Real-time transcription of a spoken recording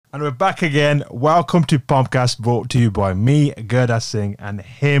And we're back again. Welcome to Pumpcast, brought to you by me, Gurdas Singh, and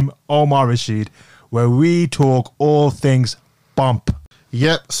him, Omar Rashid, where we talk all things bump.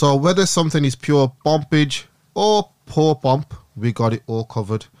 Yep, so whether something is pure bumpage or poor bump, we got it all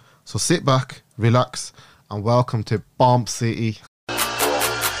covered. So sit back, relax, and welcome to Bump City.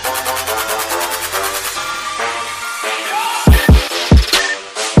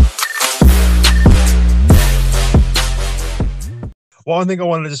 One thing I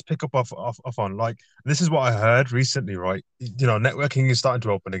wanted to just pick up off on, like, this is what I heard recently, right? You know, networking is starting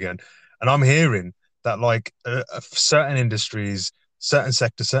to open again. And I'm hearing that, like, certain industries, certain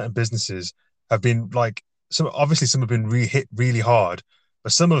sectors, certain businesses have been, like, some have been hit really hard,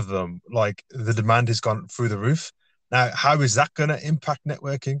 but some of them, like, the demand has gone through the roof. Now, how is that going to impact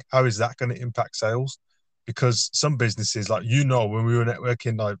networking? How is that going to impact sales? Because some businesses, like, when we were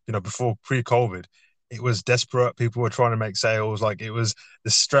networking, like, before pre-COVID, it was desperate. People were trying to make sales. Like, it was the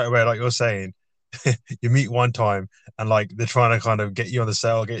straight away, like you're saying, you meet one time and, like, they're trying to kind of get you on the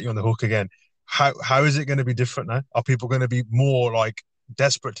sale, get you on the hook again. How is it going to be different now? Are people going to be more, like,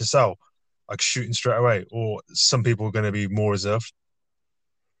 desperate to sell, like shooting straight away, or some people are going to be more reserved?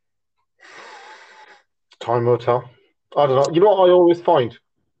 Time will tell. I don't know. You know what I always find?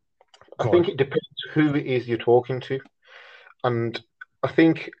 I Go think on. it depends who it is you're talking to. And I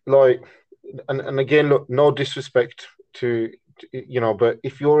think, like, and again, look, no disrespect but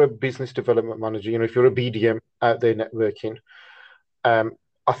if you're a business development manager, if you're a BDM out there networking,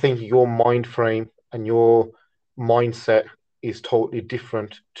 I think your mind frame and your mindset is totally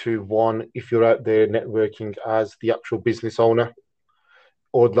different to one if you're out there networking as the actual business owner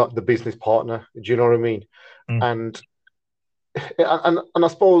or like the business partner. Do you know what I mean? Mm. And I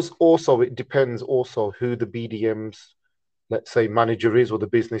suppose also it depends also who the BDM's, let's say, manager is or the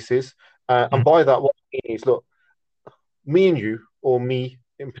business is. And by that, what I mean is, look, me and you, or me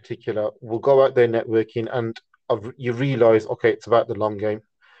in particular, will go out there networking, and you realize, okay, it's about the long game.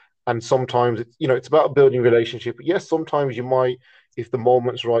 And sometimes it's about building relationship. Yes, sometimes you might, if the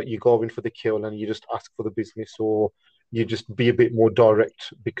moment's right, you go in for the kill and you just ask for the business, or you just be a bit more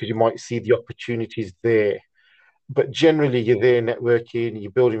direct because you might see the opportunities there. But generally, you're there networking,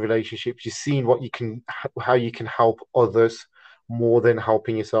 you're building relationships, you're seeing how you can help others more than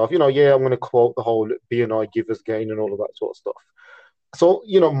helping yourself. Yeah, I'm going to quote the whole BNI givers gain and all of that sort of stuff. So,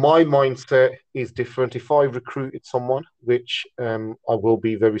 my mindset is different. If I recruited someone, which I will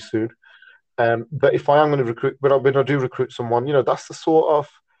be very soon, but if I am going to recruit, when I do recruit someone, that's the sort of,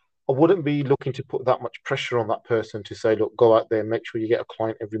 I wouldn't be looking to put that much pressure on that person to say, look, go out there and make sure you get a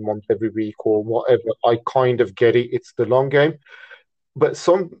client every month, every week, or whatever. I kind of get it. It's the long game. But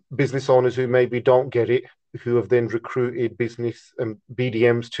some business owners who maybe don't get it, who have then recruited business and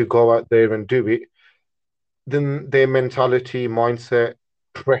BDMs to go out there and do it, then their mentality, mindset,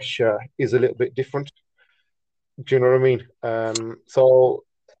 pressure is a little bit different. Do you know what I mean? So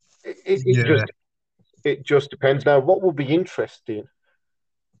Yeah. it just depends. Now, what will be interesting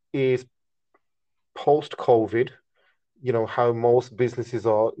is post COVID, how most businesses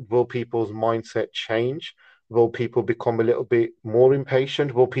are. Will people's mindset change? Will people become a little bit more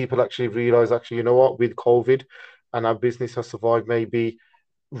impatient? Will people actually realize, actually, you know what, with COVID and our business has survived, maybe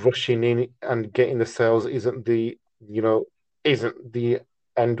rushing in and getting the sales isn't the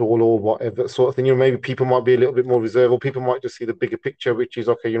end all or whatever sort of thing. Maybe people might be a little bit more reserved, or people might just see the bigger picture, which is,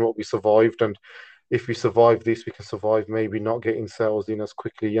 okay, we survived, and if we survive this, we can survive maybe not getting sales in as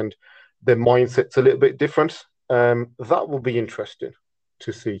quickly, and their mindset's a little bit different. That will be interesting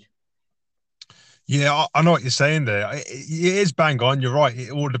to see. Yeah, I know what you're saying there. It is bang on. You're right.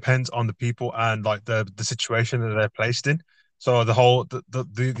 It all depends on the people and, like, the situation that they're placed in. So the whole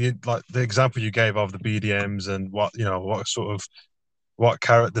like the example you gave of the BDMs and what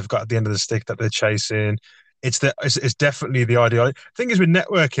carrot they've got at the end of the stick that they're chasing. It's definitely the ideal thing is with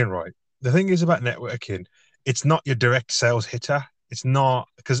networking, right? The thing is about networking, it's not your direct sales hitter. It's not,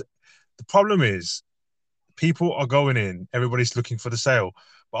 because the problem is people are going in, everybody's looking for the sale.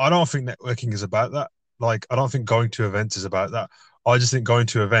 But I don't think networking is about that. Like, I don't think going to events is about that. I just think going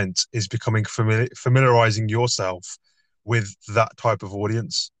to events is becoming familiarizing yourself with that type of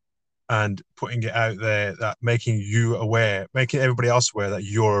audience and putting it out there, that making you aware, making everybody else aware that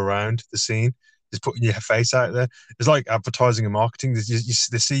you're around the scene, just putting your face out there. It's like advertising and marketing. They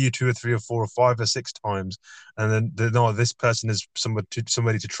see you 2 or 3 or 4 or 5 or 6 times, and then they know this person is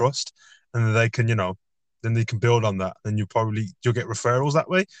somebody to trust, and then they can, then they can build on that. Then you'll get referrals that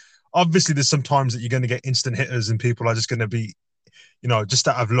way. Obviously, there's some times that you're going to get instant hitters, and people are just going to be, just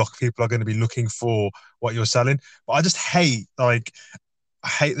out of luck, people are going to be looking for what you're selling. But I just hate, like, I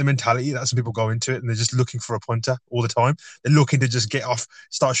hate the mentality that some people go into it and they're just looking for a punter all the time. They're looking to just get off,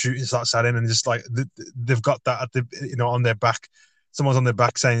 start shooting, start selling, and just like they've got that at the on their back. Someone's on their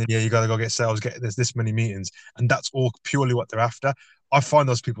back saying, "Yeah, you got to go get sales. There's this many meetings," and that's all purely what they're after. I find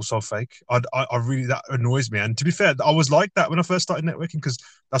those people so fake. I really, that annoys me. And to be fair, I was like that when I first started networking because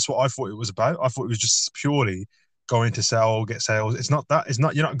that's what I thought it was about. I thought it was just purely going to sell, get sales. It's not that. It's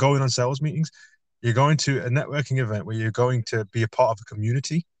not. You're not going on sales meetings. You're going to a networking event where you're going to be a part of a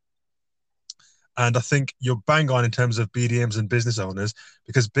community. And I think you're bang on in terms of BDMs and business owners,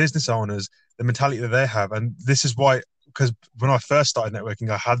 because business owners, the mentality that they have, and this is why, because when I first started networking,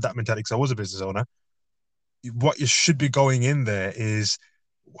 I had that mentality because I was a business owner. What you should be going in there is,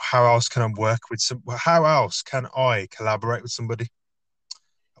 how else can I work with how else can I collaborate with somebody?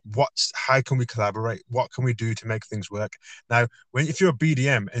 How can we collaborate? What can we do to make things work? Now, if you're a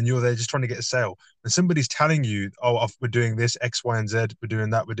BDM and you're there just trying to get a sale, and somebody's telling you, "Oh, we're doing this X, Y, and Z, we're doing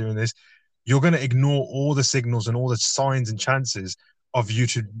that, we're doing this," you're going to ignore all the signals and all the signs and chances of you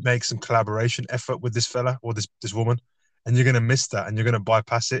to make some collaboration effort with this fella or this woman, and you're going to miss that, and you're going to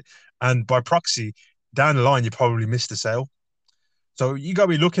bypass it, and by proxy, down the line, you probably missed a sale. So you got to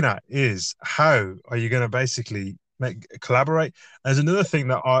be looking at is, how are you going to basically collaborate? There's another thing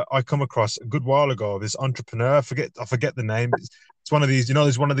that I come across a good while ago. This entrepreneur, I forget the name. It's one of these,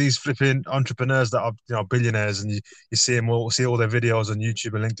 there's one of these flipping entrepreneurs that are billionaires, and you see all their videos on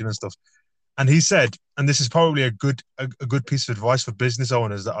YouTube and LinkedIn and stuff. And he said, and this is probably a good piece of advice for business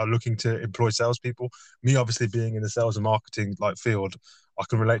owners that are looking to employ salespeople. Me, obviously, being in the sales and marketing field, I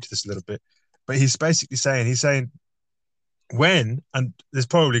can relate to this a little bit. But he's basically saying, when, and this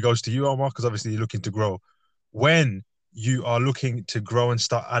probably goes to you, Omar, because obviously you're looking to grow. When you are looking to grow and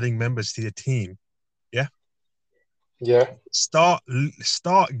start adding members to your team, start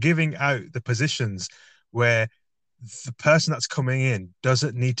giving out the positions where the person that's coming in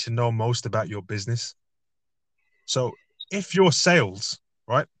doesn't need to know most about your business. So if you're sales,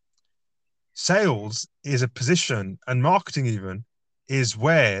 right? Sales is a position, and marketing even is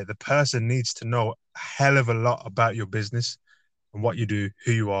where the person needs to know a hell of a lot about your business and what you do,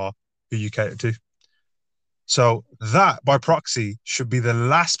 who you are, who you cater to. So that, by proxy, should be the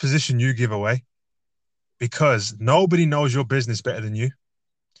last position you give away, because nobody knows your business better than you.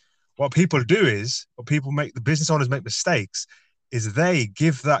 What the business owners make mistakes is they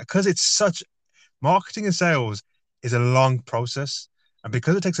give that, because it's such, marketing and sales is a long process. And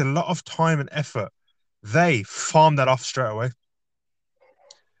because it takes a lot of time and effort, they farm that off straight away.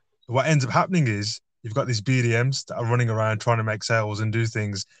 What ends up happening is you've got these BDMs that are running around trying to make sales and do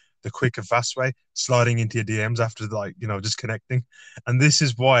things the quick and fast way, sliding into your DMs after just connecting. And this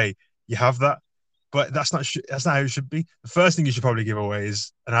is why you have that. But that's not how it should be. The first thing you should probably give away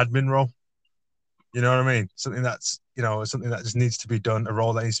is an admin role. You know what I mean? Something that's, something that just needs to be done, a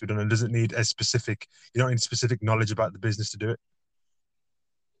role that needs to be done, and doesn't need you don't need specific knowledge about the business to do it.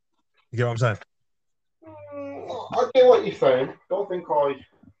 You get what I'm saying? I get what you're saying. Don't think I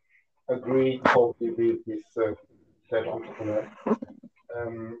agree totally with this said entrepreneur.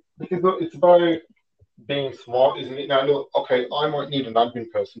 Because look, it's about being smart, isn't it? Now, look, okay, I might need an admin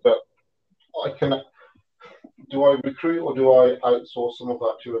person, but do I recruit or do I outsource some of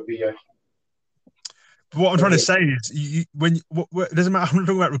that to a VA? What I'm trying to say is, it doesn't matter. I'm not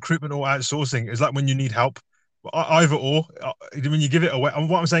talking about recruitment or outsourcing. It's like when you need help, either or. When you give it away,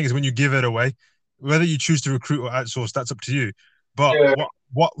 what I'm saying is when you give it away, whether you choose to recruit or outsource, that's up to you. But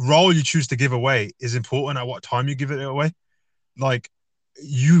what role you choose to give away is important at what time you give it away. Like,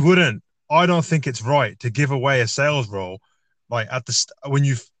 I don't think it's right to give away a sales role. Like when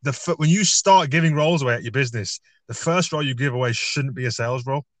you start giving roles away at your business, the first role you give away shouldn't be a sales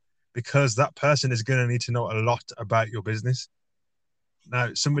role, because that person is going to need to know a lot about your business.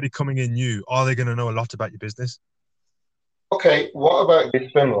 Now, somebody coming in new, are they going to know a lot about your business? Okay, what about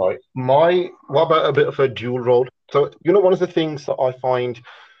this then, right? What about a bit of a dual role? So, one of the things that I find,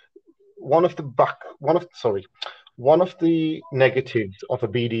 one of the negatives of a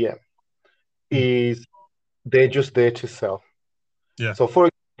BDM is they're just there to sell. Yeah. So, for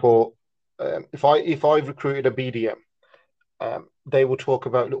example, if I've recruited a BDM, they will talk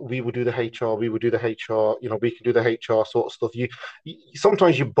about, look, we will do the HR, we can do the HR sort of stuff.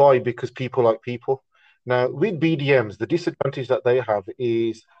 Sometimes you buy because people like people. Now, with BDMs, the disadvantage that they have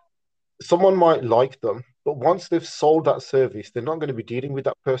is someone might like them, but once they've sold that service, they're not going to be dealing with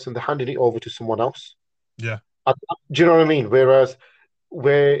that person. They're handing it over to someone else. Yeah. Do you know what I mean? Whereas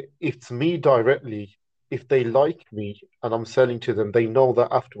where it's me directly, if they like me and I'm selling to them, they know that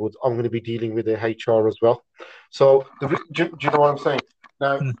afterwards I'm going to be dealing with their HR as well. So do you know what I'm saying?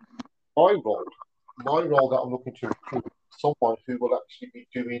 Now, my role that I'm looking to recruit someone who will actually be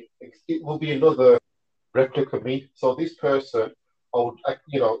doing. It will be another replica me. So this person,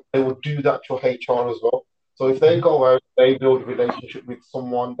 they would do that to HR as well. So if they go out, they build a relationship with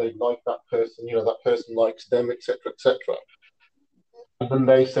someone, they like that person, that person likes them, etc., etc. And then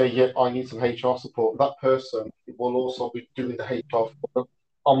they say, yeah, I need some HR support. That person will also be doing the HR for them.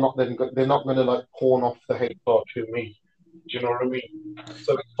 They're not going to like pawn off the HR to me. Do you know what I mean?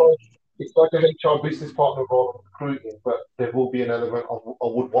 So it's like a HR business partner role of recruiting, but there will be an element of I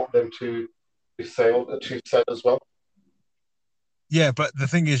would want them to sell as well. Yeah, but the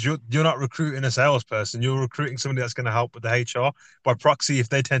thing is, you're not recruiting a salesperson. You're recruiting somebody that's going to help with the HR by proxy. If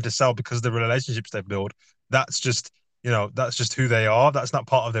they tend to sell because of the relationships they build, that's just that's just who they are. That's not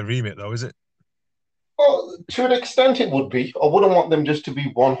part of their remit, though, is it? Well, to an extent, it would be. I wouldn't want them just to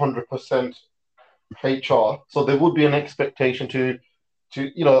be 100% HR. So there would be an expectation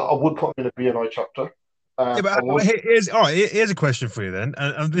I would put them in a BNI chapter. Yeah, I but would. here's all right. Here's a question for you then,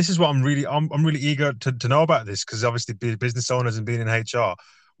 and this is what I'm really eager to know about this because obviously being business owners and being in HR,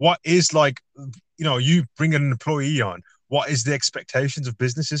 what is like, you bring an employee on. What is the expectations of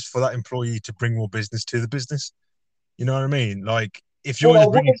businesses for that employee to bring more business to the business? You know what I mean? Like if you're Well,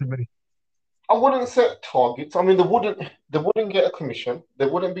 just bringing somebody, I wouldn't set targets. I mean, they wouldn't get a commission. There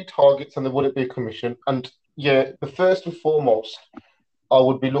wouldn't be targets, and there wouldn't be a commission. And yeah, the first and foremost I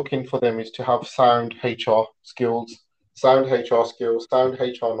would be looking for them is to have sound HR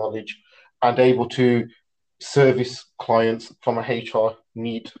knowledge, and able to service clients from a HR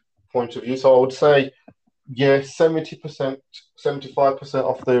need point of view. So I would say, yeah, 70%, 75%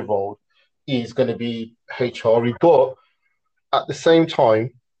 of their role is going to be HR. But at the same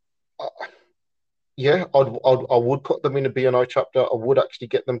time, uh, yeah, I would put them in a BNI chapter. I would actually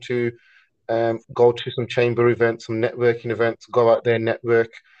get them to go to some chamber events, some networking events, go out there, network,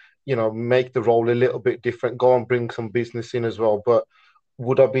 make the role a little bit different, go and bring some business in as well. But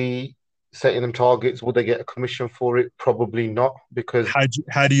would I be setting them targets? Would they get a commission for it? Probably not, because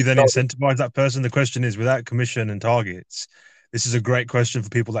how do you then incentivize that person? The question is, without commission and targets, this is a great question for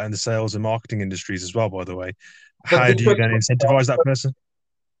people that are in the sales and marketing industries as well. By the way, how do you then incentivize that person?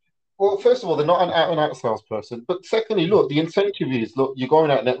 well, first of all, they're not an out and out salesperson. But secondly, look, the incentive is look, you're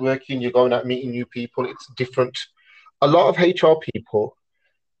going out networking, you're going out meeting new people. It's different. A lot of HR people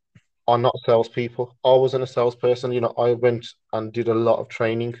are not salespeople. I wasn't a salesperson. I went and did a lot of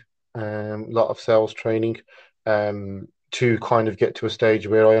training, a lot of sales training, to kind of get to a stage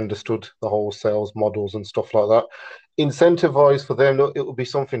where I understood the whole sales models and stuff like that. Incentivize for them, look, it would be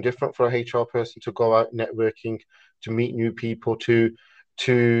something different for a HR person to go out networking, to meet new people, to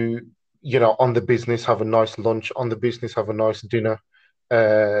on the business have a nice lunch, on the business have a nice dinner,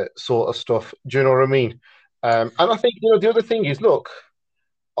 sort of stuff. Do you know what I mean? And I think the other thing is, look,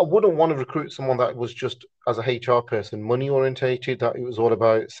 I wouldn't want to recruit someone that was just as a HR person, money orientated, that it was all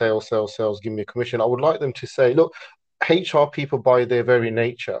about sales, sales, sales, give me a commission. I would like them to say, look, HR people by their very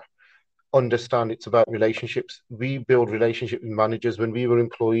nature understand it's about relationships. We build relationship with managers. When we were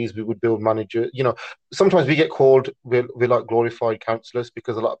employees, we would build manager. Sometimes we get called, we're like glorified counselors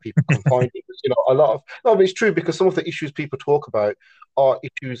because a lot of people can find it. A lot of, no, but it's true because some of the issues people talk about are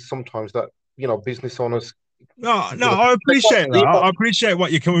issues sometimes that, business owners. No, I appreciate that. I appreciate where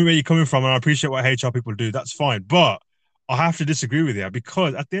you're coming from, and I appreciate what HR people do. That's fine, but I have to disagree with you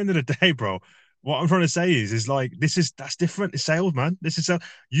because at the end of the day, bro, what I'm trying to say is like that's different. It's sales, man. This is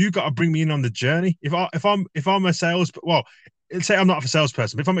you got to bring me in on the journey. If I'm a sales, well, let's say I'm not a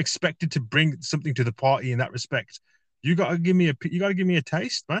salesperson, but if I'm expected to bring something to the party in that respect, you got to give me a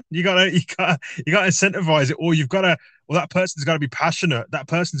taste, man. You gotta incentivize it, or you've got to. Well, that person's got to be passionate. That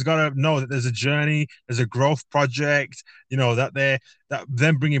person's got to know that there's a journey, there's a growth project. That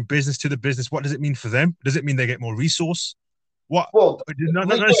them bringing business to the business. What does it mean for them? Does it mean they get more resource? What? Well, Not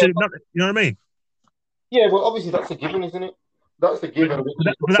necessarily. You know what I mean? yeah, well, obviously that's a given, isn't it? That's the given.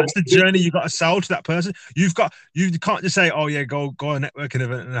 But that's the journey you got to sell to that person. You can't just say, oh yeah, go on a networking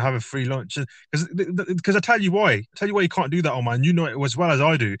event and have a free lunch. Because I tell you why. You can't do that, oh man. You know it as well as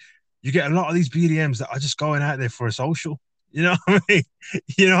I do. You get a lot of these BDMs that are just going out there for a social. You know what I mean?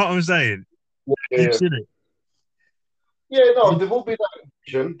 You know what I'm saying? Yeah, You've seen it. yeah, no, there will be that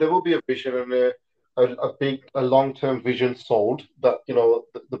vision. There will be a vision and a long-term vision sold that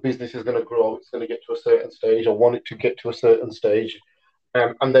the business is going to grow. It's going to get to a certain stage. I want it to get to a certain stage,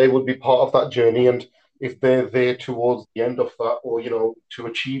 and they would be part of that journey. And if they're there towards the end of that, or to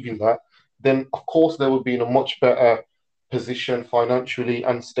achieving that, then of course they would be in a much better position financially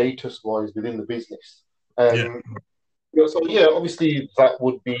and status-wise within the business. Yeah. So yeah, obviously that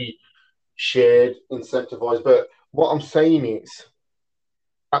would be shared, incentivized. But what I'm saying is,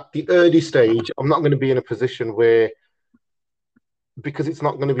 at the early stage, I'm not going to be in a position where because it's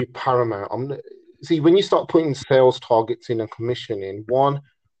not going to be paramount. See, when you start putting sales targets in and commission in, one,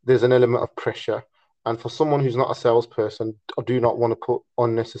 there's an element of pressure. And for someone who's not a salesperson, I do not want to put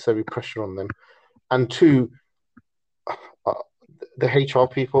unnecessary pressure on them. And two, uh, the HR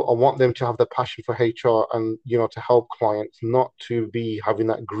people, I want them to have the passion for HR and, to help clients, not to be having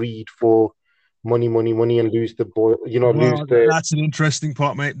that greed for money, money, money, and lose the boy, lose Well, the. that's an interesting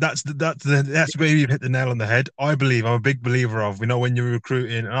part, mate. That's where you hit the nail on the head. I'm a big believer of, when you're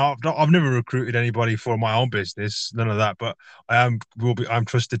recruiting, and I've never recruited anybody for my own business, none of that, but I'm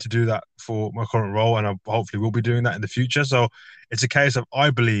trusted to do that for my current role, and I hopefully will be doing that in the future. So it's a case of, I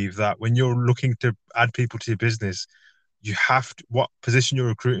believe that when you're looking to add people to your business, you have to, what position you're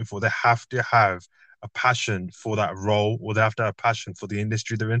recruiting for, they have to have a passion for that role, or they have to have a passion for the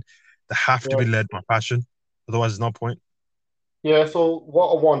industry they're in. They have to Yeah. be led by passion. Otherwise, there's no point. Yeah, so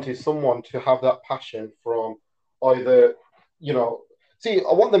what I want is someone to have that passion from either, see,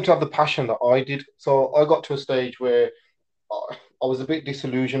 I want them to have the passion that I did. So I got to a stage where I was a bit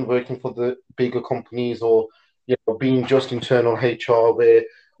disillusioned working for the bigger companies, or being just internal HR, where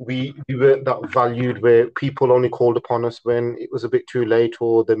we weren't that valued, where people only called upon us when it was a bit too late,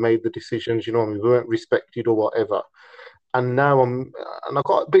 or they made the decisions, and we weren't respected or whatever. And now and I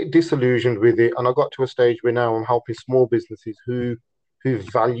got a bit disillusioned with it, and I got to a stage where now I'm helping small businesses who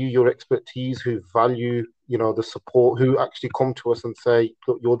value your expertise, who value the support, who actually come to us and say,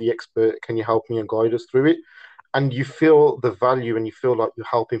 look, you're the expert, can you help me and guide us through it? And you feel the value and you feel like you're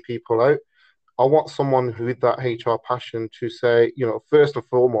helping people out. I want someone who, with that HR passion, to say, first and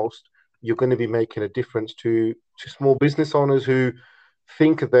foremost, you're going to be making a difference to small business owners who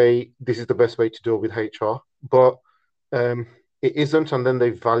think this is the best way to deal with HR, but it isn't, and then they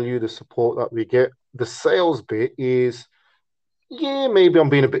value the support that we get. The sales bit is, yeah, maybe I'm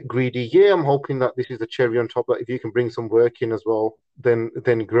being a bit greedy. Yeah, I'm hoping that this is the cherry on top. That if you can bring some work in as well, then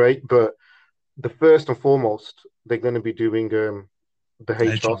great. But the first and foremost, they're going to be doing the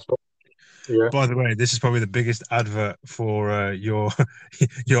HR HR. stuff. Yeah. By the way, this is probably the biggest advert for your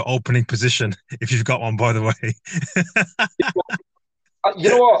your opening position, if you've got one. By the way, You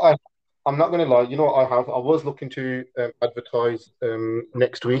know what? I'm not going to lie. You know what I have? I was looking to advertise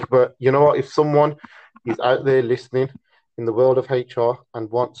next week, but you know what? If someone is out there listening in the world of HR and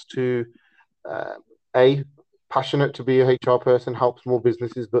wants to, uh, A, passionate to be a HR person, help small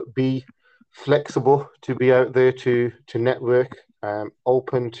businesses, but B, flexible to be out there to network,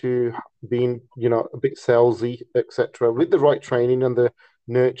 open to being, a bit salesy, etc., with the right training and the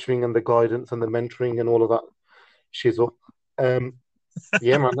nurturing and the guidance and the mentoring and all of that shizzle. Um,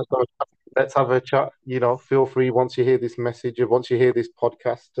 yeah, man, let's have a chat. Feel free once you hear this message or once you hear this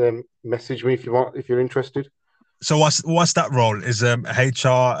podcast, message me if you want, if you're interested. so what's that role? Is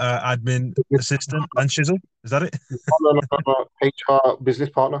HR admin assistant and chisel? Is that it? No. HR business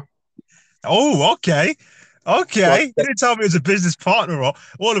partner. Oh, okay. Okay, Like, you didn't tell me it was a business partner. Or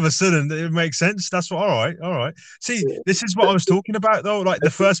all of a sudden, it makes sense. That's what. All right, all right. See, this is what I was talking about, though. Like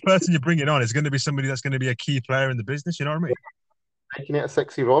the first person you're bringing on is going to be somebody that's going to be a key player in the business. You know what I mean? making it a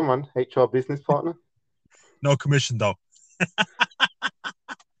sexy role, man. HR business partner. No commission though.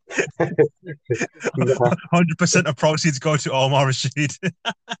 Nah. 100% of proceeds go to Omar Rashid.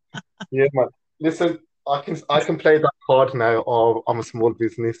 Yeah, man. Listen, I can play that card now. Oh, I'm a small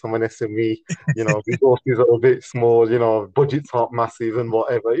business. I'm an SME. Resources are a bit small. Budgets aren't massive and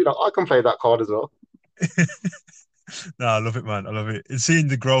whatever. I can play that card as well. No, I love it, man. I love it. And seeing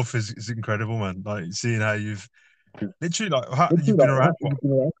the growth is incredible, man. Like seeing how you've literally you've been around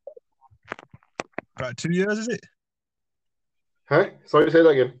for about 2 years, is it? Huh? Sorry, say that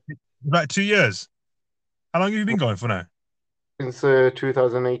again. About 2 years. How long have you been going for now? Since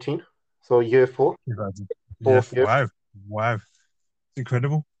 2018, so year four, Yeah. fourth year. Wow. Wow. It's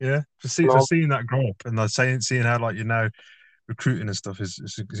incredible. Yeah. No, Seeing that grow up and like seeing how like you're now recruiting and stuff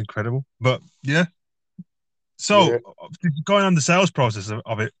is incredible. But yeah. So yeah. going on the sales process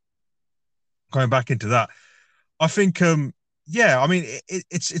of it, going back into that, I think yeah, I mean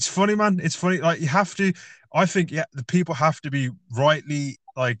it's funny, man. It's funny. Like you have to, I think, yeah, the people have to be rightly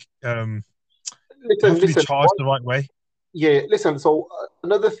like they have to be Listen. charged the right way. Yeah, listen. So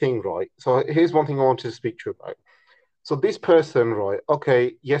another thing, right? So here's one thing I wanted to speak to you about. So this person, right?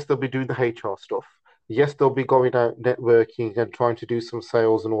 Okay, yes, they'll be doing the HR stuff. Yes, they'll be going out networking and trying to do some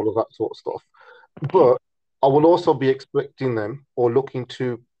sales and all of that sort of stuff. But I will also be expecting them or looking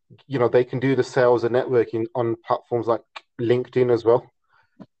to, they can do the sales and networking on platforms like LinkedIn as well.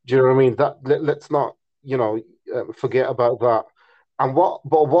 Do you know what I mean? Let's not, forget about that.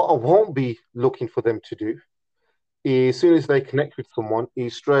 But what I won't be looking for them to do, as soon as they connect with someone,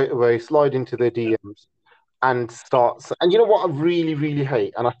 is straight away slide into their DMs and starts. And you know what I really, really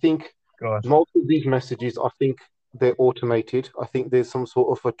hate? And I think God. most of these messages, I think they're automated. I think there's some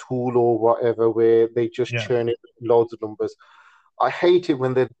sort of a tool or whatever where they just Yeah. churn in loads of numbers. I hate it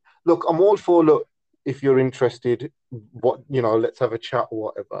when they look. I'm all for look if you're interested. What let's have a chat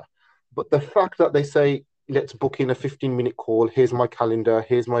or whatever. But the fact that they say let's book in a 15-minute call. Here's my calendar.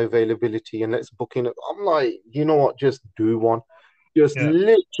 Here's my availability, and let's book in. I'm like, you know what? Just do one. Just Yeah.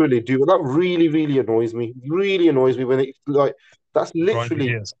 literally do. That really, really annoys me. Really annoys me when it's like that's Grind your literally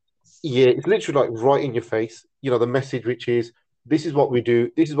gears. yeah, it's literally like right in your face. The message which is this is what we do,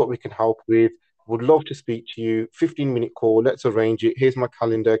 this is what we can help with. Would love to speak to you. 15-minute call. Let's arrange it. Here's my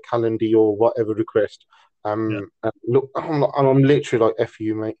calendar or whatever request. Yeah. Look, I'm literally like F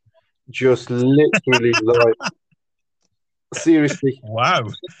you, mate. Just literally like seriously. Wow.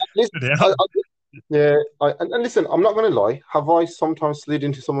 Listen, Bloody hell. yeah, and listen, I'm not going to lie. Have I sometimes slid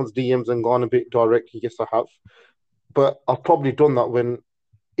into someone's DMs and gone a bit direct? Yes, I have. But I've probably done that when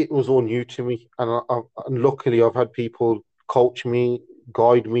it was all new to me, and luckily I've had people coach me,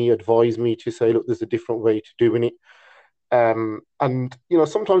 guide me, advise me to say, look, there's a different way to doing it. And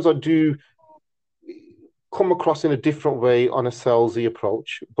sometimes I do come across in a different way on a salesy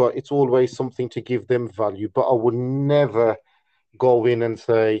approach, but it's always something to give them value. But I would never go in and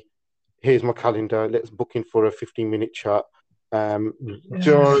say, here's my calendar, let's book in for a 15-minute chat. Yeah.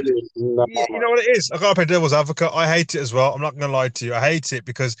 Just, no, You know what it is? I gotta play devil's advocate. I hate it as well. I'm not gonna lie to you. I hate it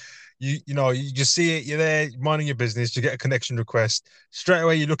because you just see it. You're there minding your business. You get a connection request straight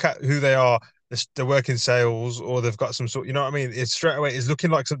away. You look at who they are. They're working sales or they've got some sort. You know what I mean? It's straight away. It's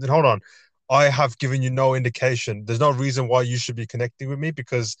looking like something. Hold on. I have given you no indication. There's no reason why you should be connecting with me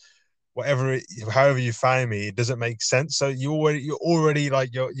because however you find me, it doesn't make sense. So you're already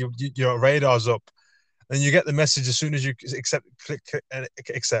like your radar's up and you get the message as soon as you click and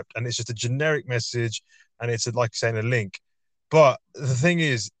accept, and it's just a generic message, and it's like saying a link. But the thing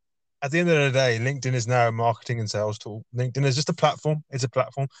is, at the end of the day, LinkedIn is now a marketing and sales tool. LinkedIn is just a platform. It's a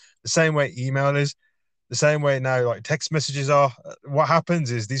platform. The same way email is, the same way now like text messages are. What happens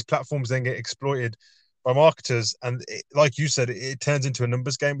is these platforms then get exploited by marketers, and like you said, it turns into a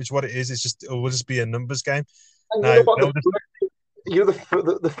numbers game, which is what it is. It will just be a numbers game. and Now what they'll just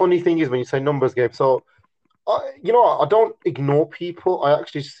the funny thing is when you say numbers game. So I don't ignore people. I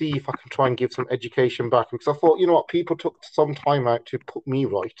actually see if I can try and give some education back because I thought, people took some time out to put me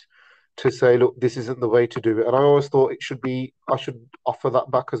right to say, look, this isn't the way to do it. And I always thought I should offer that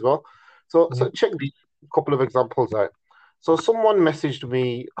back as well. So Mhm. check these couple of examples out. So someone messaged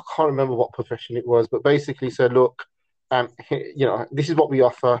me, I can't remember what profession it was, but basically said, look, this is what we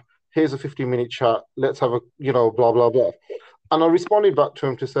offer. Here's a 15-minute chat. Let's have a, blah, blah, blah. And I responded back to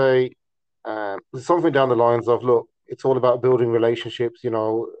him to say, something down the lines of, look, it's all about building relationships.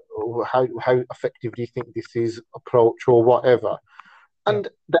 How effective do you think this is approach or whatever? Yeah. And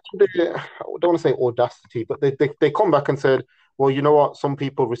I don't want to say audacity, but they come back and said, well, you know what? Some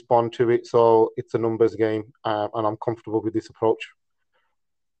people respond to it, so it's a numbers game, and I'm comfortable with this approach.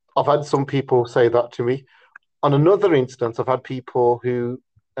 I've had some people say that to me. On another instance, I've had people who,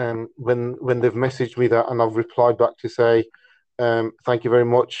 when they've messaged me that, and I've replied back to say, thank you very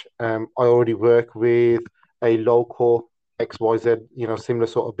much. I already work with a local XYZ, similar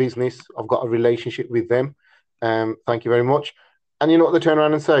sort of business. I've got a relationship with them. Thank you very much. And you know what they turn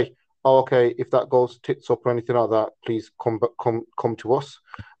around and say? Oh, okay, if that goes tits up or anything like that, please come to us.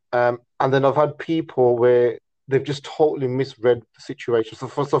 And then I've had people where they've just totally misread the situation. So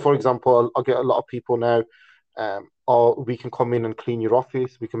for example, I get a lot of people now. Or we can come in and clean your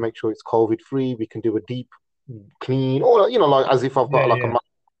office. We can make sure it's COVID free. We can do a deep clean, or like as if I've got Yeah. like a Yeah.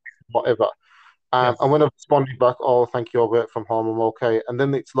 whatever. Yeah. And when I've responded back, oh, thank you, I work from home, I'm okay. And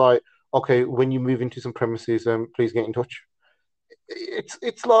then it's like, okay, when you move into some premises, please get in touch.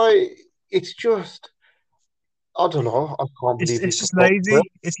 It's like it's just I don't know. I can't It's believe it's this just approach. lazy.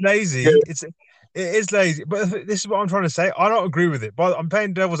 It's Yeah, lazy. It is lazy. But this is what I'm trying to say. I don't agree with it. But I'm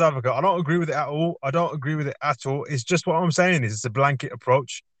playing devil's advocate. I don't agree with it at all. I don't agree with it at all. It's just what I'm saying is it's a blanket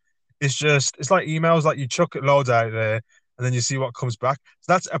approach. It's like emails, like you chuck it loads out there and then you see what comes back.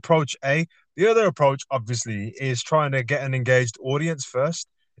 So that's approach A. The other approach, obviously, is trying to get an engaged audience first.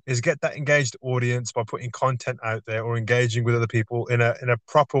 Is get that engaged audience by putting content out there or engaging with other people in a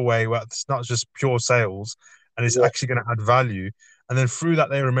proper way where it's not just pure sales and it's yeah, actually going to add value. And then through that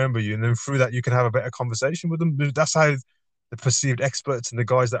they remember you, and then through that you can have a better conversation with them. That's how the perceived experts and the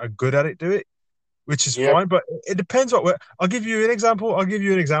guys that are good at it do it, which is yeah, fine. But it depends what. I'll give you an example. I'll give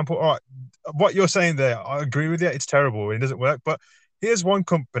you an example. All right, what you're saying there, I agree with you. It's terrible. It doesn't work. But here's one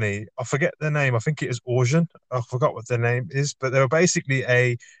company. I forget their name. I think it is Orsion. I forgot what their name is, but they were basically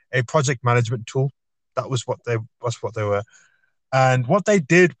a project management tool. That's what they were. And what they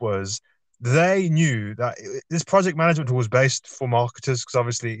did was they knew that this project management tool was based for marketers because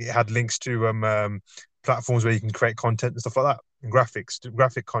obviously it had links to platforms where you can create content and stuff like that, and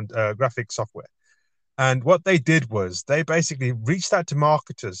graphic software. And what they did was they basically reached out to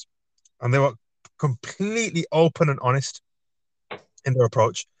marketers, and they were completely open and honest in their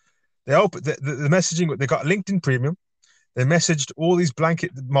approach. They opened the messaging. They got LinkedIn Premium. They messaged all these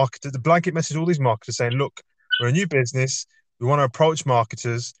blanket marketers. The blanket message all these marketers saying, "Look, we're a new business. We want to approach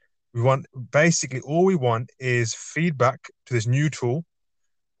marketers. We want basically all we want is feedback to this new tool.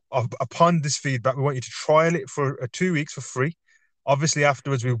 Upon this feedback, we want you to trial it for 2 weeks for free. Obviously,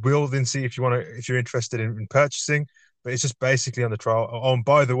 afterwards, we will then see if if you're interested in purchasing. But it's just basically on the trial. Oh, and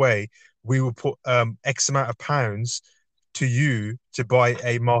by the way, we will put X amount of pounds to you to buy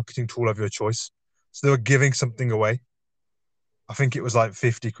a marketing tool of your choice." So they were giving something away. I think it was like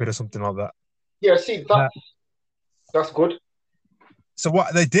 50 quid or something like that. Yeah, see, that's good. So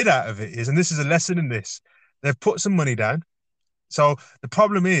what they did out of it is, and this is a lesson in this, they've put some money down. So the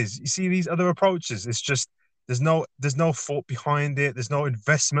problem is, you see these other approaches, it's just there's no thought behind it, there's no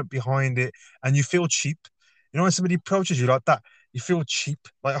investment behind it, and you feel cheap. You know, when somebody approaches you like that, you feel cheap.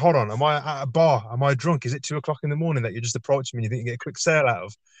 Like, hold on, am I at a bar? Am I drunk? Is it 2 o'clock in the morning that you're just approaching me and you think you get a quick sale out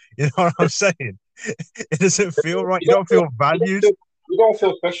of? You know what I'm saying? It doesn't feel right. You don't feel valued. You don't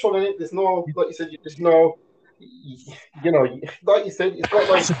feel special in it. There's no, like you said, there's no, you know, like you said, it's not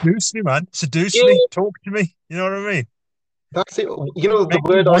like seduce me, man. Seduce me. Talk to me. You know what I mean? That's it. You know, the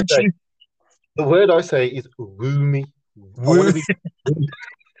word I say. The word I say is woo me. I want to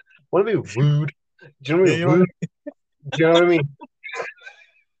be wooed. Do you know what I mean? Wooed. Do you know what I mean?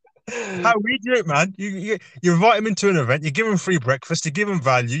 How we do it, man. You invite them into an event, you give them free breakfast, you give them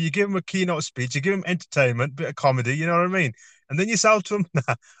value, you give them a keynote speech, you give them entertainment, bit of comedy, you know what I mean? And then you sell to them.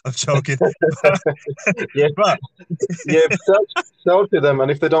 Nah, I'm joking. Yeah, but sell to them,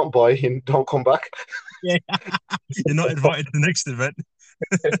 and if they don't buy him, don't come back. Yeah, you're not invited to the next event.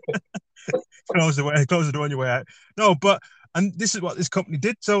 Close the door on your way out. No, and this is what this company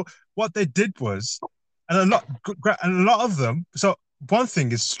did. So what they did was, and a lot of them. So one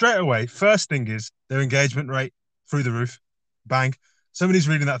thing is straight away. First thing is their engagement rate through the roof. Bang. Somebody's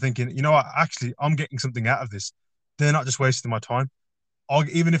reading that thinking, you know what? Actually, I'm getting something out of this. They're not just wasting my time.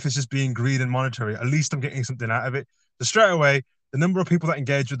 Even if it's just being greed and monetary, at least I'm getting something out of it. So straight away, the number of people that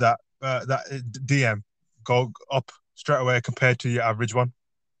engage with that DM go up straight away compared to your average one.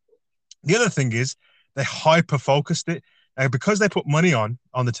 The other thing is they hyper focused it, and because they put money on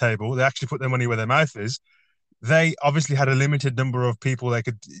the table, they actually put their money where their mouth is. They obviously had a limited number of people they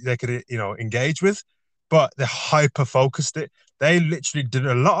could engage with, but they hyper focused it. They literally did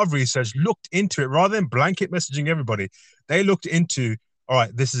a lot of research, looked into it rather than blanket messaging everybody. They looked into, all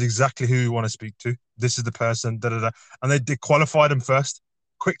right, this is exactly who we want to speak to. This is the person, and they qualified them first.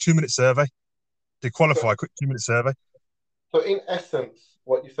 Quick 2-minute survey. They qualify. Quick 2-minute survey. So in essence,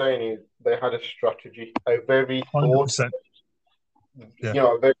 what you're saying is they had a strategy, a very thought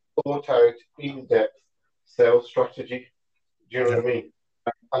out, in-depth sales strategy. Do you know what I mean?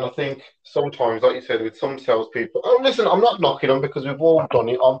 And I think sometimes, like you said, with some salespeople, listen, I'm not knocking them because we've all done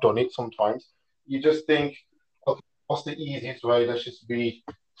it. I've done it sometimes. You just think, okay, what's the easiest way? Let's just be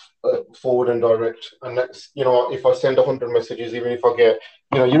forward and direct. And that's, if I send 100 messages, even if I get,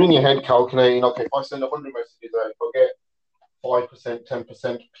 you're in your head calculating, okay, if I send 100 messages out, if I get 5%,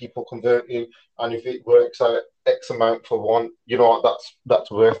 10% people converting, and if it works out X amount for one,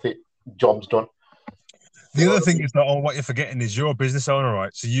 that's worth it. Job's done. The other thing is that what you're forgetting is you're a business owner,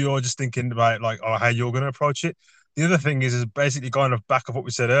 right? So you're just thinking about how you're going to approach it. The other thing is basically kind of back of what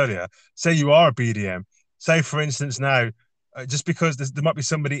we said earlier. Say you are a BDM. Say, for instance, now, just because there might be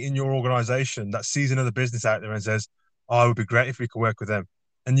somebody in your organization that sees another business out there and says, "Oh, it would be great if we could work with them,"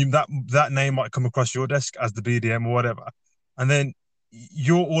 and that name might come across your desk as the BDM or whatever, and then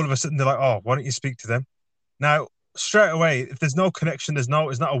you're all of a sudden they're like, "Oh, why don't you speak to them?" Now, straight away, if there's no connection, it's not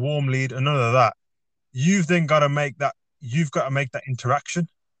a warm lead, and none of that. You've then got to make that. You've got to make that interaction.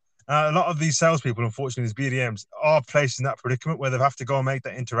 A lot of these salespeople, unfortunately, these BDMs, are placed in that predicament where they have to go and make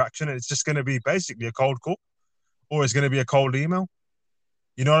that interaction, and it's just going to be basically a cold call, or it's going to be a cold email.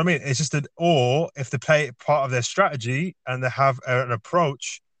 You know what I mean? It's just or if they play part of their strategy and they have an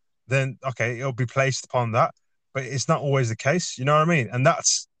approach, then okay, it'll be placed upon that. But it's not always the case. You know what I mean? And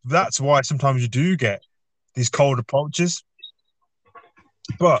that's why sometimes you do get these cold approaches.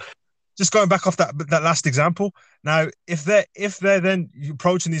 But just going back off that last example, now if they're then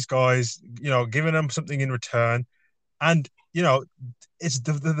approaching these guys, giving them something in return, and it's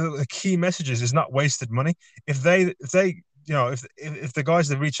the key messages is not wasted money. If the guys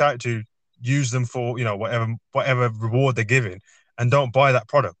they reach out to use them for whatever reward they're giving, and don't buy that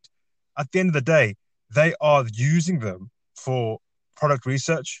product. At the end of the day, they are using them for product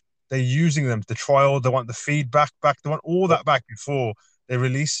research. They're using them to trial. They want the feedback back. They want all that back before they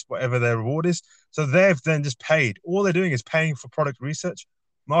release whatever their reward is. So they've then just paid. All they're doing is paying for product research,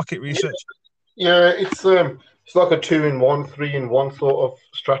 market research. Yeah, it's like a 2-in-1, 3-in-1 sort of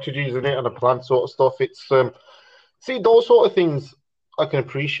strategy, isn't it? And a plan sort of stuff. It's see, those sort of things I can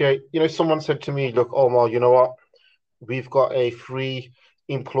appreciate. Someone said to me, "Look, Omar, you know what? We've got a free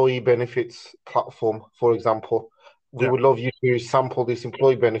employee benefits platform, for example. We Yeah. would love you to sample this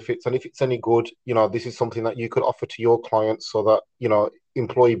employee benefits, and if it's any good, this is something that you could offer to your clients, so that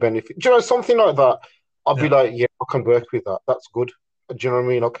employee benefit, something like that." I'd be Yeah. like, "Yeah, I can work with that. That's good." Do you know what I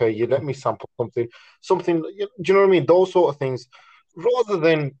mean? Okay, you let me sample something. Do you know what I mean? Those sort of things, rather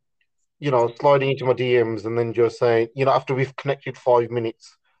than sliding into my DMs and then just saying, after we've connected 5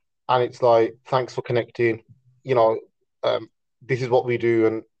 minutes, and it's like, "Thanks for connecting. You know, this is what we do,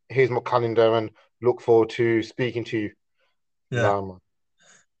 and here's my calendar, and look forward to speaking to you." Yeah. Nah, man.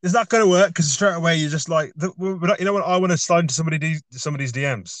 Is that going to work? Because straight away you're just like, what? I want to slide into somebody's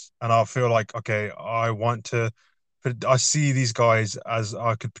DMs, and I feel like, okay, I see these guys as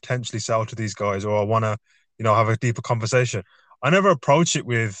I could potentially sell to these guys, or I want to, have a deeper conversation. I never approach it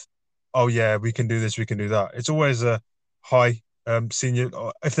with, "Oh yeah, we can do this, we can do that." It's always a hi, senior.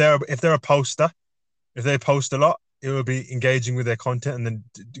 If they're a poster, if they post a lot, it will be engaging with their content and then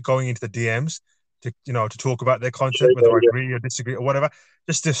going into the DMs to talk about their content, whether I agree or disagree or whatever,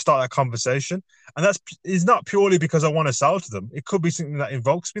 just to start that conversation. And that's is not purely because I want to sell to them. It could be something that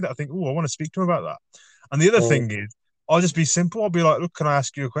invokes me that I think, "Oh, I want to speak to them about that." And the other thing is, I'll just be simple. I'll be like, "Look, can I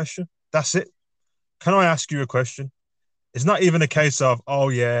ask you a question?" That's it. Can I ask you a question? It's not even a case of, "Oh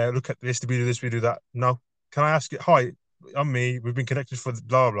yeah, look at this, we do this, we do that." No. Can I ask you, "Hi, I'm me. We've been connected for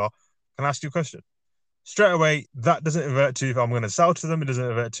blah blah. Can I ask you a question?" Straight away, that doesn't revert to if I'm going to sell to them. It doesn't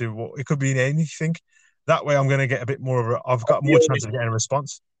revert to what it could be in anything. That way, I'm going to get a bit more of a. I've I'll got be more chance honest. of getting a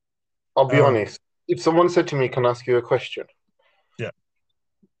response. I'll be Um, honest. If someone said to me, "Can I ask you a question?" yeah,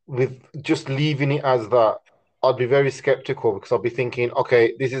 with just leaving it as that, I'd be very skeptical, because I'll be thinking,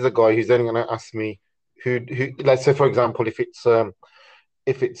 okay, this is a guy who's then going to ask me who. Let's say, for example, if it's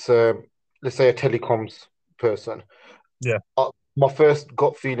let's say a telecoms person, yeah. my first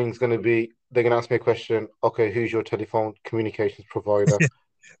gut feeling is going to be, they're going to ask me a question. Okay, who's your telephone communications provider?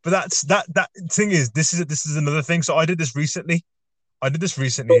 But that thing is, this is another thing. So I did this recently.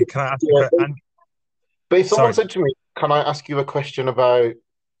 Can I ask you? Yeah, And but if someone sorry, said to me, "Can I ask you a question about,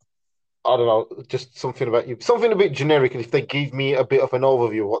 I don't know, just something about you, something a bit generic," and if they give me a bit of an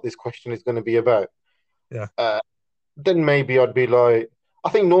overview of what this question is going to be about, yeah. uh, then maybe I'd be like, I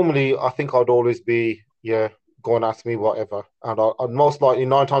think I'd always be, "Yeah, go and ask me whatever," and I'd most likely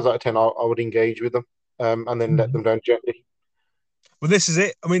 9 times out of 10, I would engage with them, and then let them down gently. Well, this is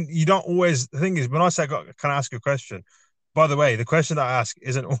it. I mean, you don't always. The thing is, when I say, "Can I ask you a question?" By the way, the question that I ask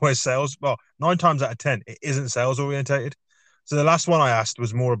isn't always sales. Well, 9 times out of 10, it isn't sales orientated. So the last one I asked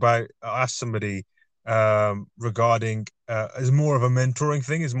was more about. I asked somebody regarding is more of a mentoring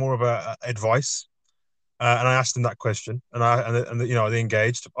thing, is more of a advice. And I asked them that question, and they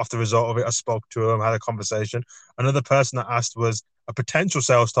engaged. After the result of it, I spoke to them, had a conversation. Another person that asked was a potential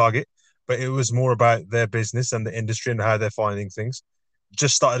sales target, but it was more about their business and the industry and how they're finding things.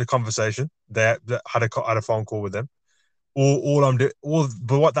 Just started a conversation. They had a phone call with them. All I'm doing,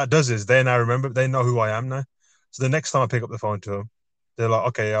 but what that does is they now remember. They know who I am now. So the next time I pick up the phone to them, they're like,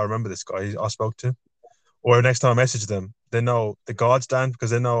 "Okay, I remember this guy. I spoke to." Or next time I message them, they know the guard's down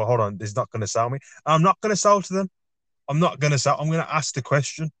because they know, hold on, he's not going to sell me. I'm not going to sell to them. I'm not going to sell. I'm going to ask the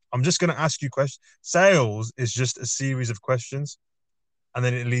question. I'm just going to ask you questions. Sales is just a series of questions, and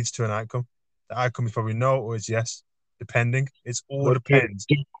then it leads to an outcome. The outcome is probably no or it's yes, depending. It's all But do, depends.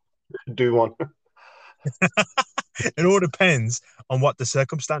 do, do one. It all depends on what the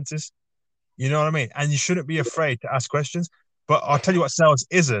circumstances. You know what I mean? And you shouldn't be afraid to ask questions. But I'll tell you what sales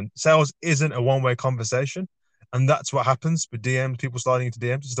isn't. Sales isn't a one-way conversation. And that's what happens with DMs, people sliding into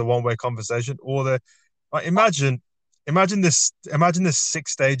DMs. It's a one-way conversation. Or the like, imagine this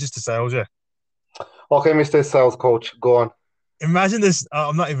 6 stages to sales, yeah. Okay, Mr. Sales Coach, go on. Imagine this.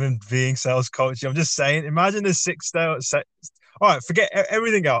 I'm not even being sales coach. I'm just saying, imagine this 6 stage. All right, forget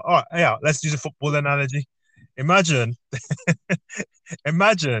everything else. All right, yeah, let's use a football analogy. Imagine,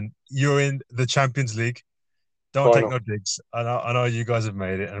 imagine you're in the Champions League. Don't take Final. no digs. I know you guys have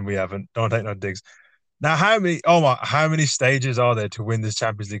made it and we haven't. Don't take no digs. Now, how many stages are there to win this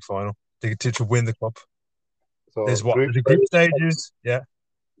Champions League final? To win the cup? So There's what? group There's the group stage, stages. Yeah.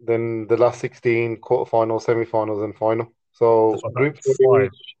 then the last 16, quarterfinals, semi-finals, and final. That's So what that group stage, five.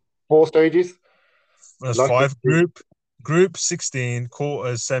 4 stages. There's Like, five group 16,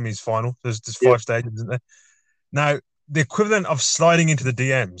 quarters, semis, final. There's yeah, 5 stages, isn't there? Now, the equivalent of sliding into the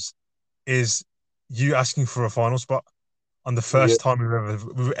DMs is you asking for a final spot on the yeah, first time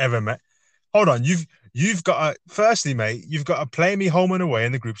we've ever met. Hold on, you've got to, firstly, mate, you've got to play me home and away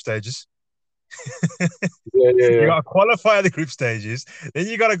in the group stages. yeah, yeah, You yeah. got to qualify the group stages. Then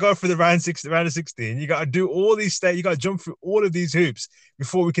you got to go for the round of 16. You got to do all these stages. You got to jump through all of these hoops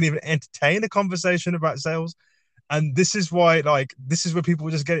before we can even entertain a conversation about sales. And this is why, like, this is where people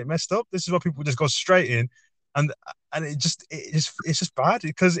just get it messed up. This is why people just go straight in, and it's just bad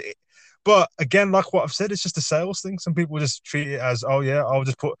because. But again, like what I've said, it's just a sales thing. Some people just treat it as, oh yeah,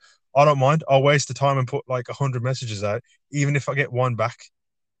 I don't mind. I'll waste the time and put like 100 messages out, even if I get one back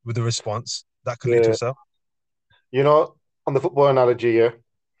with a response that could lead to Yeah. a sale. You know, on the football analogy, yeah.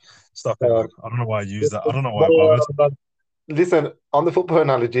 Stop it, man. Um, I don't know why I use that. I don't know why I no, bothered. listen, on the football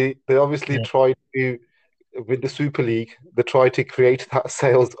analogy, they obviously Yeah. tried to, with the Super League, they tried to create that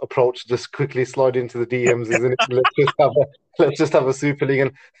sales approach, just quickly slide into the DMs, isn't it? Let's just have a Super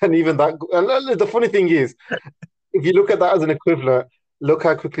League, and even that. And the funny thing is, if you look at that as an equivalent, look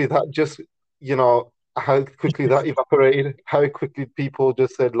how quickly that just, how quickly that evaporated, how quickly people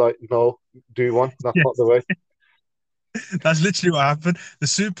just said like, no, do one. That's Yeah. not the way. That's literally what happened. The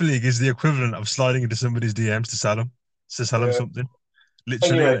Super League is the equivalent of sliding into somebody's DMs to sell them Yeah. something.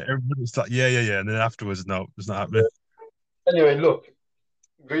 Literally, Anyway, and everybody's like, yeah. And then afterwards, no, it's not happening. yeah. Anyway, look,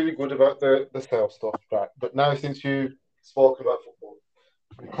 really good about the sales stuff, right? But now since you've spoken about football,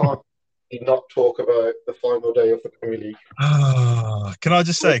 we can't not talk about the final day of the Premier League. Can I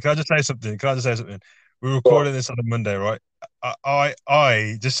just say something? Can I just say something? We're So, recording this on a Monday, right?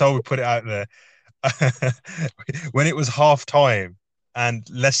 I just so we put it out there, when it was half time and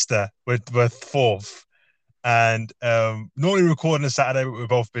Leicester were fourth, and normally recording a Saturday, but we are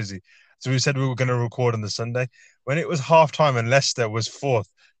both busy. So we said we were going to record on the Sunday. When it was half time and Leicester was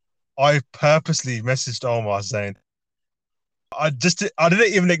fourth, I purposely messaged Omar saying, I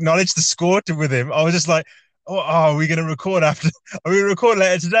didn't even acknowledge the score with him. I was just like, oh, are we going to record after? Are we going to record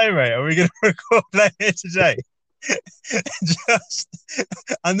later today, mate? Are we going to record later today? Just,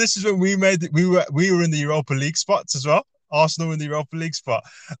 and this is when we were in the Europa League spots as well. Arsenal in the Europa League spot,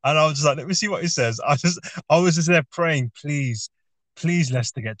 and I was just like, let me see what he says. I was just there praying, please,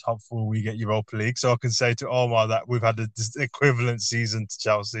 Leicester get top four, we get Europa League, so I can say to Omar that we've had this equivalent season to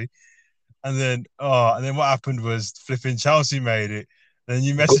Chelsea. And then what happened was flipping Chelsea made it. Then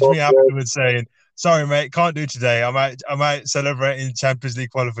you messaged me afterwards saying, "Sorry, mate, can't do today. I'm out celebrating Champions League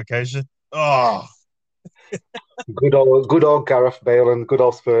qualification." Oh, good old Gareth Bale and good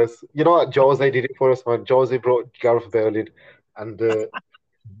old Spurs. You know what? Jose did it for us, man. Jose brought Gareth Bale in, and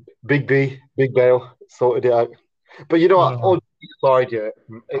Big Bale sorted it out. But you know what? oh. All aside, yeah,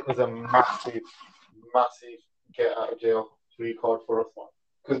 it was a massive, massive get out of jail free card for us, man.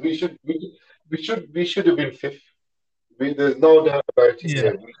 Because we should have been fifth. There's no doubt about it. Yeah.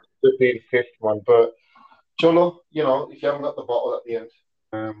 Yeah, we should have been fifth, man. But Cholo, if you haven't got the bottle at the end,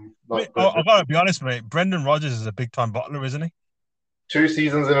 like I Brendan, gotta be honest, mate. Brendan Rodgers is a big time bottler, isn't he? 2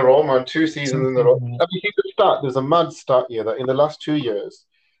 seasons in a row, man. 2 seasons in a row. I mean, here's a stat. There's a mad stat here that in the last 2 years,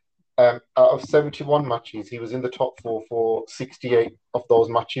 out of 71 matches, he was in the top four for 68 of those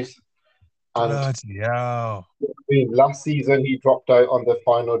matches. And Bloody hell. last season, he dropped out on the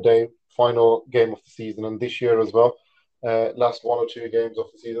final game of the season, and this year as well, last 1 or 2 games of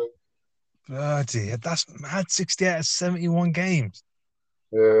the season. Bloody, that's mad. 60 out of 71 games.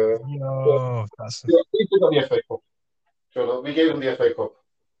 Yeah. Yo, that's. We got the FA Cup. Sure, we gave him the FA Cup.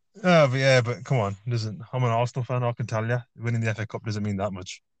 But come on, listen. I'm an Arsenal fan. I can tell you, winning the FA Cup doesn't mean that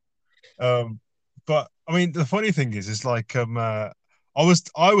much. But I mean, the funny thing is, it's like I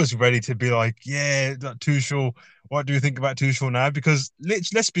was ready to be like, yeah, Tuchel. What do you think about Tuchel now? Because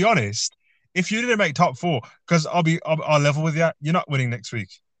let's be honest, if you didn't make top four, because I'll level with you, you're not winning next week.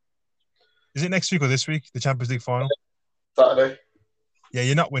 Is it next week or this week? The Champions League final. Saturday. Yeah,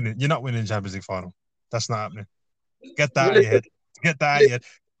 you're not winning. You're not winning the Champions League final. That's not happening. Get that out of your head. Get that out of your head.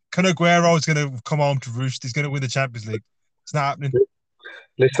 Kun Aguero is going to come home to roost. He's going to win the Champions League. It's not happening.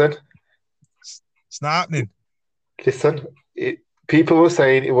 Listen. It's not happening. Listen. People were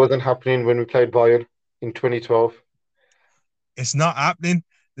saying it wasn't happening when we played Bayern in 2012. It's not happening.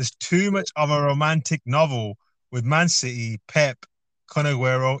 There's too much of a romantic novel with Man City, Pep, Kun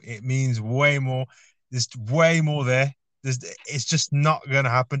Aguero. It means way more. There's way more there. It's just not going to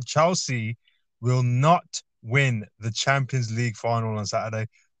happen. Chelsea will not win the Champions League final on Saturday.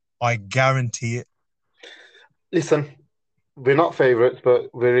 I guarantee it. Listen, we're not favourites,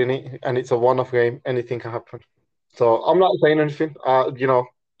 but we're in it, and it's a one-off game. Anything can happen. So I'm not saying anything.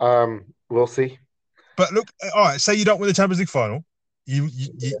 We'll see. But look, all right. Say you don't win the Champions League final. You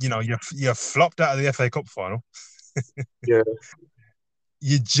know you're flopped out of the FA Cup final. Yeah,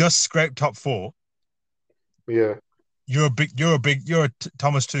 You just scraped top four. yeah. You're a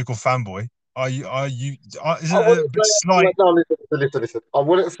Thomas Tuchel fanboy. Are you? I Isn't it a wouldn't bit say slight? no. Listen. I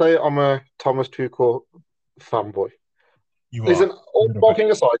wouldn't say I'm a Thomas Tuchel fanboy. You are Listen, a little bit.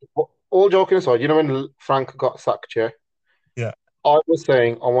 all joking aside, you know when Frank got sacked, yeah, Yeah, I was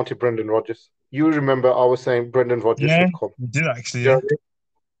saying I wanted Brendan Rodgers. You remember I was saying Brendan Rodgers yeah. should come. You did actually. Do you know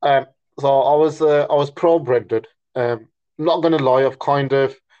Yeah. what I mean? So I was pro Brendan. Not gonna lie, I've kind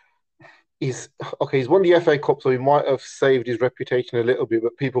of he's okay. He's won the FA Cup, so he might have saved his reputation a little bit.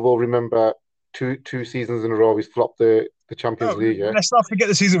 But people will remember two seasons in a row he's flopped the Champions Oh, League. Yeah, let's not forget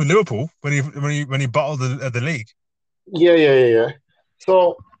the season with Liverpool when he bottled the league. yeah.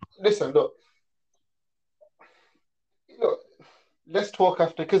 So listen, look. Let's talk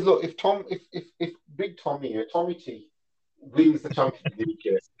after because look, if Big Tommy here, Tommy T wins the Champions League,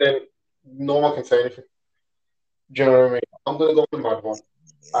 yeah, then no one can say anything. Do you know what I mean? I'm gonna go with the mad one,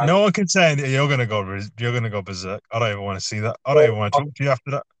 and No one can say you're gonna go berserk. I don't even want to see that. I don't even want to talk to you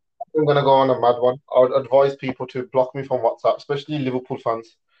after that. I'm gonna go on a mad one. I would advise people to block me from WhatsApp, especially Liverpool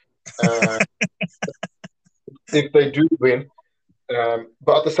fans, uh, if they do win.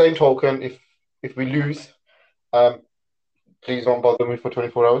 But at the same token, if we lose, um, please don't bother me for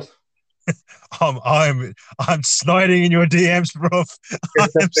 24 hours. I'm sliding in your DMs, bro.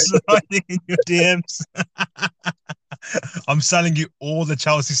 I'm sliding in your DMs. I'm selling you all the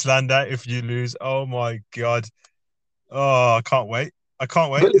Chelsea slander if you lose. Oh my god. Oh, I can't wait. I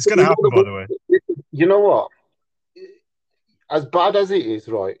can't wait. But It's gonna happen, by the way. you know what? As bad as it is,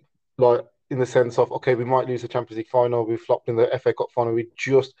 right? Like in the sense of okay, we might lose the Champions League final, we flopped in the FA Cup final. We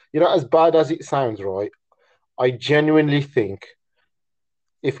just, as bad as it sounds, right? I genuinely think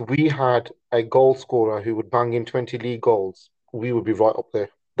if we had a goal scorer who would bang in 20 league goals, we would be right up there.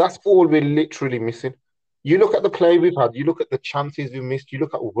 That's all we're literally missing. You look at the play we've had, you look at the chances we've missed, you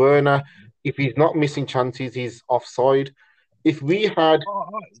look at Werner. If he's not missing chances, he's offside. If we had,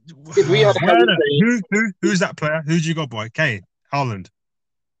 if we had Harry Werner, Kane, who's that player? Who'd you go by? Kane, Haaland.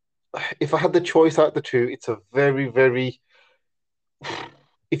 if I had the choice out of the two, it's a very, very.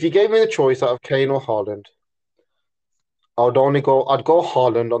 If you gave me the choice out of Kane or Haaland, I'd go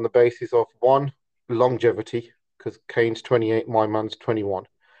Haaland on the basis of one, longevity, because Kane's 28, my man's 21.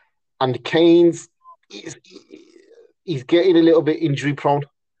 And Kane's he's, he's getting a little bit injury prone. Do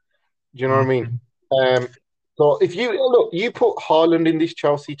you know what I mean? Mhm. Um, so if you look, you put Haaland in this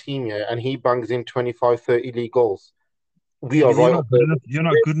Chelsea team, yeah, and he bangs in 25, 30 league goals, we Yeah, are but you're right not up good there. enough. You're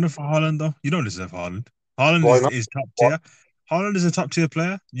not good enough for Haaland, though. You don't deserve Haaland. Haaland Why not? is top tier. Haaland is a top tier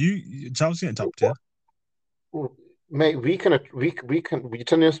player. Chelsea ain't top tier. Mate, we can. You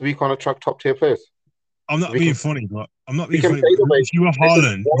telling us we can't attract top tier players? I'm not We being can funny, but I'm not we being can funny. pay the way. If you were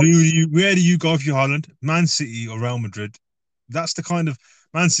Listen, Haaland, where do you go if you're Haaland? Man City or Real Madrid? That's the kind of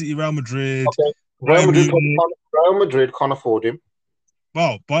Man City, Real Madrid, okay, Bayern Munich. Real Madrid can't afford him.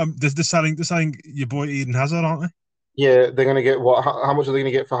 Well, but they're selling your boy Eden Hazard, aren't they? Yeah, they're gonna get what? How much are they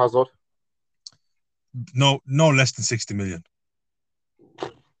gonna get for Hazard? No less than 60 million.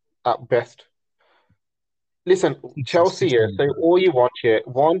 At best. Listen, Chelsea, 60 yeah, million. say all you want here.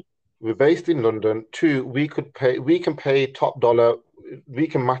 One, we're based in London. Two, we can pay top dollar. We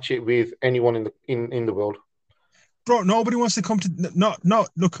can match it with anyone in the world. Bro, nobody wants to come to not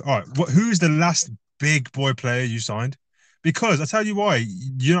look. All right, who's the last big boy player you signed? Because I tell you why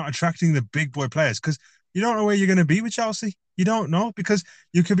you're not attracting the big boy players because you don't know where you're going to be with Chelsea. You don't know because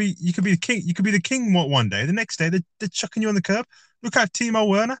you could be the king. You could be the king one day. The next day they're chucking you on the curb. Look at Timo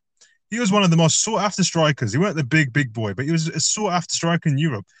Werner. He was one of the most sought after strikers. He weren't the big boy, but he was a sought after striker in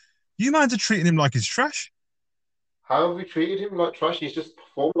Europe. You man are treating him like he's trash. How have we treated him like trash? He's just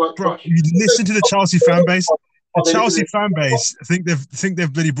performed like Bro, trash. you listen to the Chelsea fan base. The Are they Chelsea listening? fan base think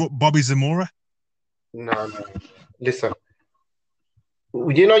they've really brought Bobby Zamora. No. Listen,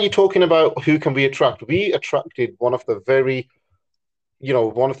 you're talking about who can we attract. We attracted one of the very,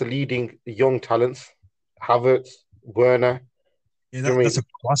 one of the leading young talents, Havertz, Werner. Yeah, Do you know what I that's mean?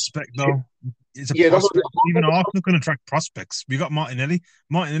 a prospect though. It's a Yeah, that's what prospect. Even Arsenal can attract prospects. We got Martinelli.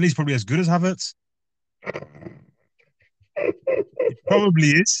 Martinelli's probably as good as Havertz. He probably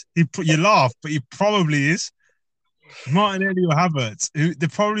is. You laugh, but he probably is. Martinelli or Havertz, they're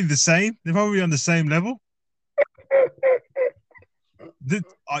probably the same. They're probably on the same level. You're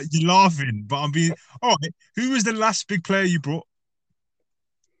laughing, but I'm being all right. Who was the last big player you brought?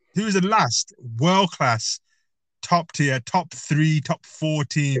 Who was the last world class, top tier, top three, top four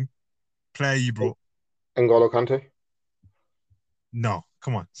team player you brought? N'Golo Kante. No,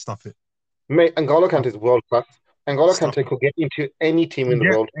 Come on, stop it. Mate, N'Golo Kante is world class. N'Golo Stop Kante it. could get into any team in the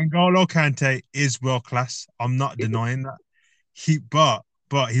Yeah, world. N'Golo Kante is world class. I'm not denying that.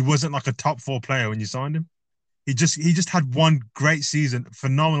 But he wasn't like a top 4 player when you signed him. He just had one great season,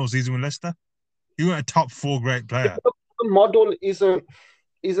 phenomenal season with Leicester. He wasn't a top 4 great player. The model isn't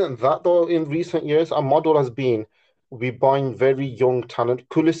that though. In recent years, our model has been we buying very young talent.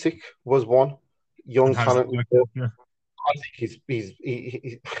 Pulisic was one young And has talent. yeah. I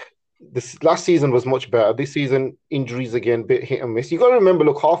think this last season was much better. This season, injuries again, bit hit and miss. You got to remember,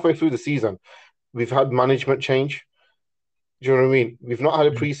 look, halfway through the season, we've had management change. Do you know what I mean? We've not had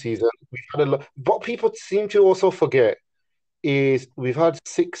a preseason. We've had a lot. What people seem to also forget is we've had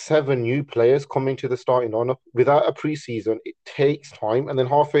 6, 7 new players coming to the starting lineup without a preseason. It takes time, and then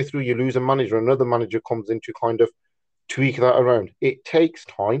halfway through, you lose a manager. Another manager comes in to kind of tweak that around. It takes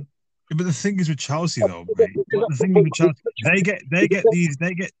time. Yeah, but the thing is with Chelsea, though, mate. The thing is with Chelsea,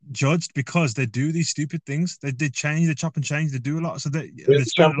 they get judged because they do these stupid things. They change, they chop and change, they do a lot. So they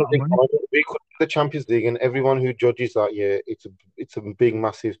spend a lot of money. We could the Champions League, and everyone who judges that year, it's a big,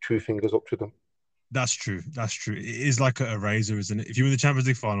 massive 2 fingers up to them. That's true. That's true. It is like a razor, isn't it? If you win the Champions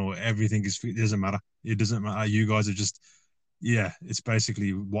League final, everything is. It doesn't matter. It doesn't matter. You guys are just, yeah. It's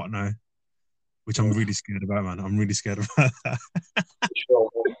basically what now, which I'm really scared about, man. I'm really scared about that.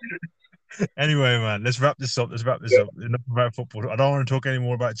 Anyway, man, let's wrap this up. Enough about football. I don't want to talk any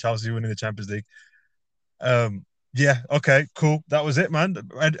more about Chelsea winning the Champions League. Yeah. Okay. Cool. That was it, man.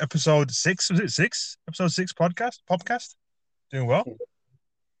 Episode 6. Was it 6? Episode 6 podcast. Doing well.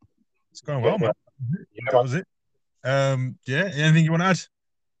 It's going well, man. That was it. Yeah. Anything you want to add?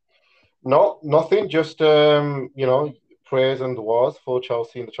 No, nothing. Just prayers and duas for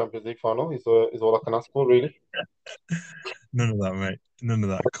Chelsea in the Champions League final is all I can ask for, really. None of that, mate. None of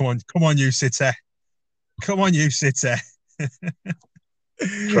that. Come on, you City. Come on, you City.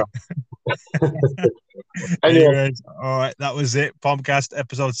 Anyways, all right, that was it. Podcast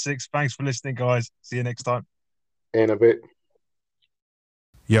episode 6. Thanks for listening, guys. See you next time. In a bit.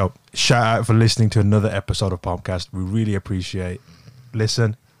 Yo, shout out for listening to another episode of Pomcast. We really appreciate.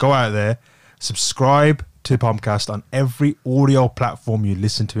 Listen, go out there, subscribe to Pomcast on every audio platform you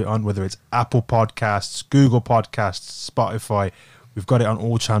listen to it on, whether it's Apple Podcasts, Google Podcasts, Spotify. We've got it on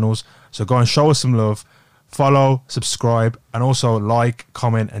all channels. So go and show us some love. Follow, subscribe, and also like,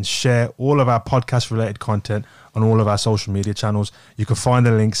 comment, and share all of our podcast-related content on all of our social media channels. You can find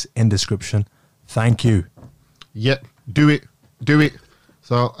the links in description. Thank you. Yep, do it.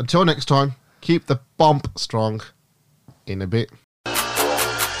 So until next time, keep the bump strong. In a bit.